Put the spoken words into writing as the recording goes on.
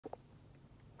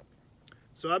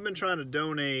So I've been trying to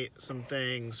donate some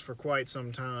things for quite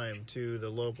some time to the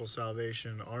local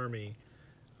Salvation Army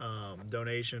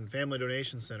family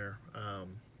donation center.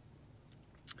 I'm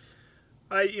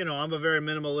a very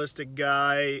minimalistic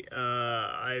guy.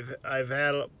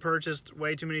 I've purchased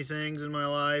way too many things in my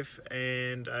life,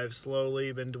 and I've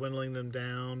slowly been dwindling them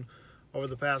down. Over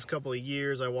the past couple of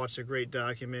years, I watched a great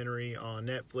documentary on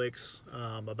Netflix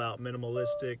about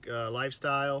minimalistic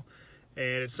lifestyle.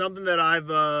 And it's something that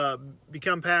I've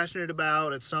become passionate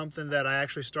about. It's something that I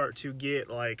actually start to get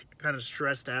like kind of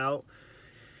stressed out.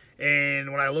 And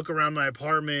when I look around my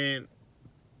apartment,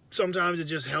 sometimes it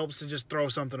just helps to just throw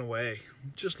something away.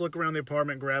 Just look around the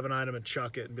apartment, grab an item and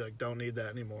chuck it and be like, don't need that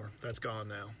anymore. That's gone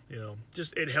now.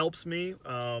 Just it helps me.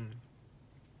 I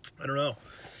don't know.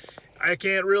 I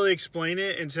can't really explain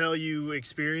it until you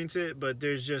experience it, but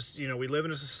there's just, we live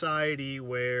in a society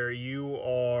where you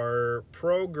are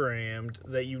programmed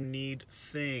that you need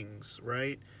things,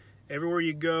 right? Everywhere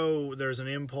you go, there's an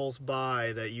impulse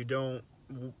buy that you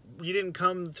didn't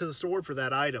come to the store for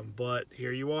that item, but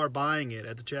here you are buying it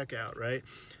at the checkout, right?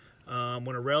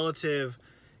 When a relative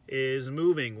is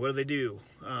moving, what do?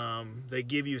 They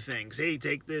give you things. Hey,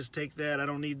 take this, take that. I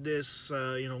don't need this,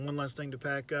 one less thing to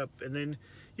pack up. And then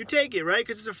you take it, right?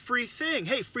 Because it's a free thing.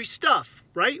 Hey, free stuff,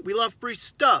 right? We love free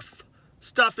stuff.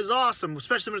 Stuff is awesome,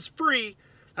 especially when it's free.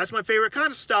 That's my favorite kind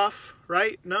of stuff,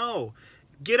 right? No.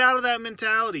 Get out of that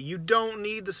mentality. You don't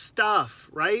need the stuff,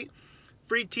 right?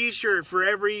 Free t-shirt for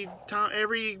every time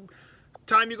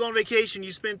you go on vacation,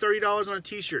 you spend $30 on a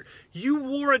t-shirt. You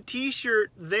wore a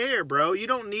t-shirt there, bro. You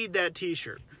don't need that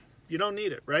t-shirt. You don't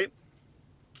need it, right?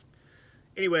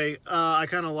 Anyway, I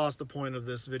kind of lost the point of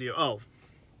this video. Oh,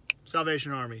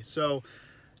 Salvation Army. So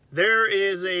there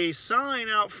is a sign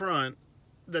out front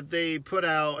that they put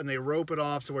out, and they rope it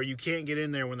off to where you can't get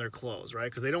in there when they're closed,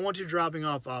 right? Because they don't want you dropping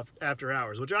off after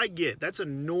hours, which I get. That's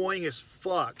annoying as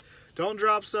fuck. Don't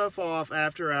drop stuff off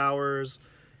after hours.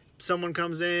 Someone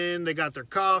comes in, they got their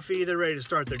coffee, they're ready to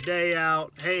start their day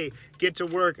out. Hey, get to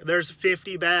work. There's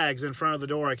 50 bags in front of the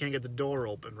door. I can't get the door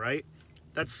open, right?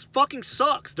 That fucking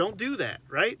sucks. Don't do that,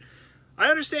 right? I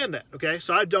understand that, okay?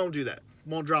 So I don't do that.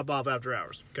 Won't drop off after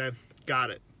hours, okay? Got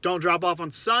it. Don't drop off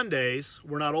on Sundays.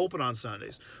 We're not open on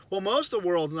Sundays. Well, most of the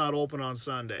world's not open on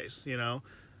Sundays,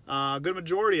 A good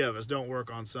majority of us don't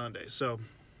work on Sundays. So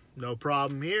no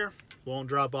problem here. Won't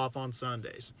drop off on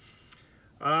Sundays.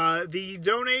 The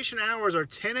donation hours are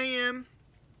 10 a.m.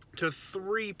 to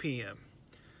 3 p.m.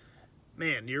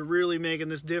 Man, you're really making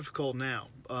this difficult now.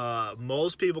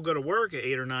 Most people go to work at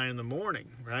 8 or 9 in the morning,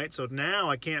 right? So now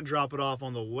I can't drop it off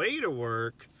on the way to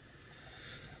work.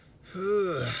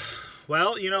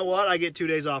 Well, you know what? I get 2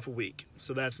 days off a week,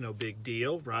 so that's no big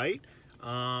deal, right?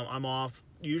 I'm off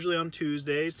usually on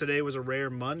Tuesdays. Today was a rare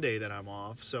Monday that I'm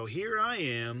off. So here I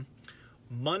am.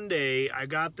 Monday, I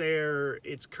got there,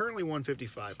 it's currently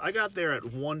 1:55. I got there at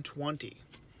 1:20.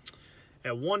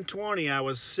 At 1:20, I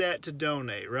was set to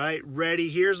donate, right? Ready,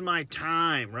 here's my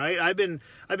time, right? I've been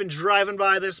driving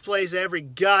by this place every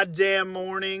goddamn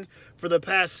morning for the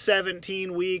past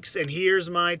 17 weeks, and here's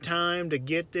my time to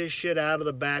get this shit out of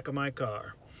the back of my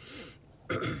car.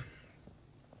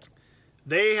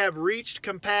 They have reached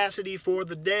capacity for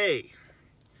the day.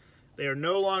 They are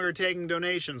no longer taking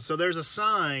donations. So there's a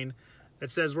sign that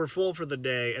says we're full for the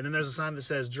day, and then there's a sign that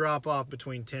says drop off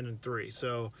between 10 and 3.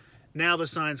 So now the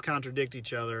signs contradict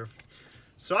each other.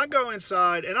 So I go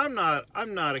inside, and I'm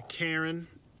not a Karen.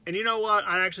 And you know what?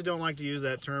 I actually don't like to use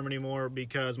that term anymore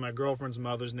because my girlfriend's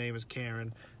mother's name is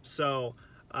Karen. So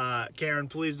Karen,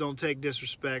 please don't take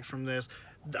disrespect from this.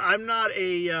 I'm not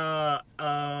a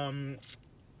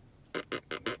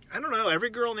I don't know. Every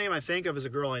girl name I think of is a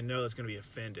girl I know that's going to be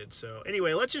offended. So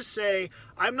anyway, let's just say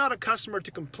I'm not a customer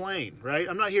to complain, right?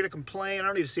 I'm not here to complain. I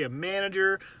don't need to see a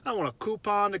manager. I don't want a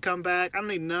coupon to come back. I don't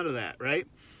need none of that, right?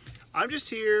 I'm just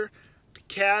here to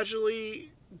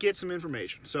casually get some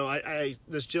information. So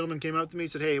this gentleman came up to me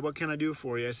and said, hey, what can I do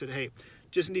for you? I said, hey,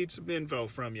 just need some info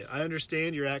from you. I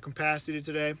understand you're at capacity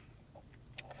today.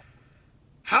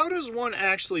 How does one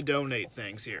actually donate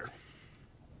things here?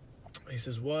 He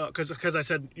says, well, because I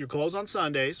said you're closed on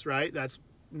Sundays, right? That's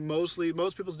most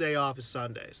people's day off is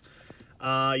Sundays.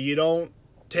 You don't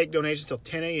take donations till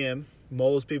 10 a.m.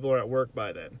 Most people are at work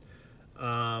by then.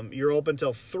 You're open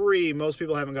till 3. Most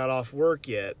people haven't got off work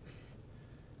yet.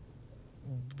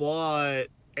 But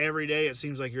every day it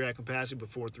seems like you're at capacity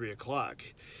before 3 o'clock.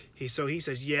 So he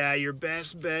says, yeah, your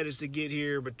best bet is to get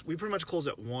here, but we pretty much close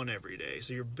at 1 every day.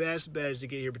 So your best bet is to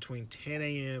get here between 10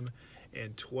 a.m.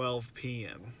 and 12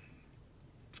 p.m.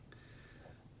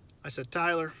 I said,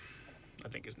 Tyler, I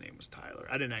think his name was Tyler.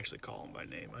 I didn't actually call him by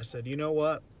name. I said, you know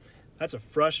what? That's a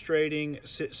frustrating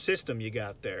system you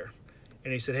got there.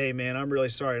 And he said, hey, man, I'm really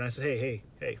sorry. And I said, hey,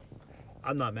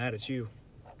 I'm not mad at you.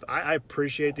 I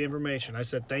appreciate the information. I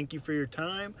said, thank you for your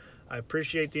time. I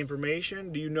appreciate the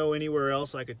information. Do you know anywhere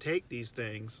else I could take these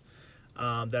things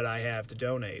that I have to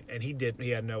donate? And he didn't. He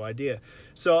had no idea.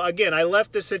 So, again, I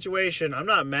left this situation. I'm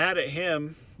not mad at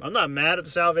him. I'm not mad at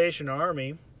the Salvation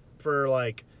Army for,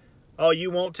 like, oh, you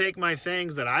won't take my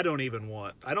things that I don't even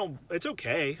want. It's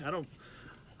okay. I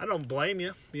don't blame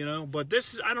you, you know. But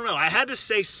this, I don't know. I had to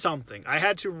say something. I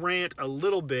had to rant a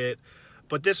little bit.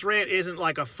 But this rant isn't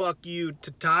like a fuck you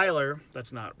to Tyler.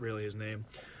 That's not really his name.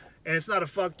 And it's not a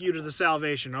fuck you to the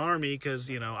Salvation Army because,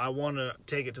 you know, I want to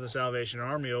take it to the Salvation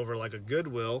Army over like a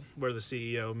Goodwill where the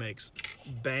CEO makes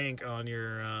bank on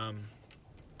your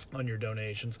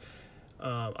donations.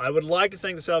 I would like to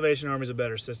think the Salvation Army is a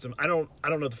better system. I don't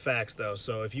know the facts though.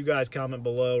 So if you guys comment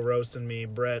below roasting me,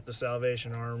 Brett, the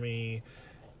Salvation Army,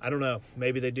 I don't know.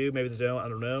 Maybe they do, maybe they don't. I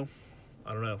don't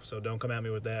know. So don't come at me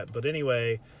with that. But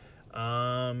anyway,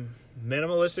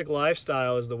 minimalistic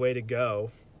lifestyle is the way to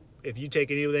go. If you take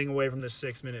anything away from this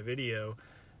 6-minute video,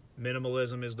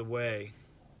 minimalism is the way.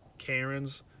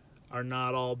 Karens are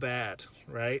not all bad,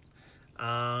 right?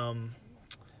 I'm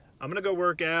gonna go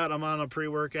work out. I'm on a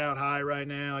pre-workout high right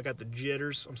now. I got the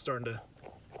jitters. I'm starting to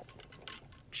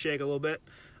shake a little bit.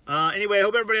 Anyway, I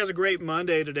hope everybody has a great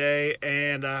Monday today,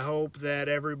 and I hope that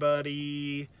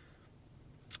everybody,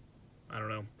 I don't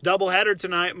know, doubleheader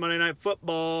tonight, Monday Night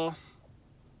Football.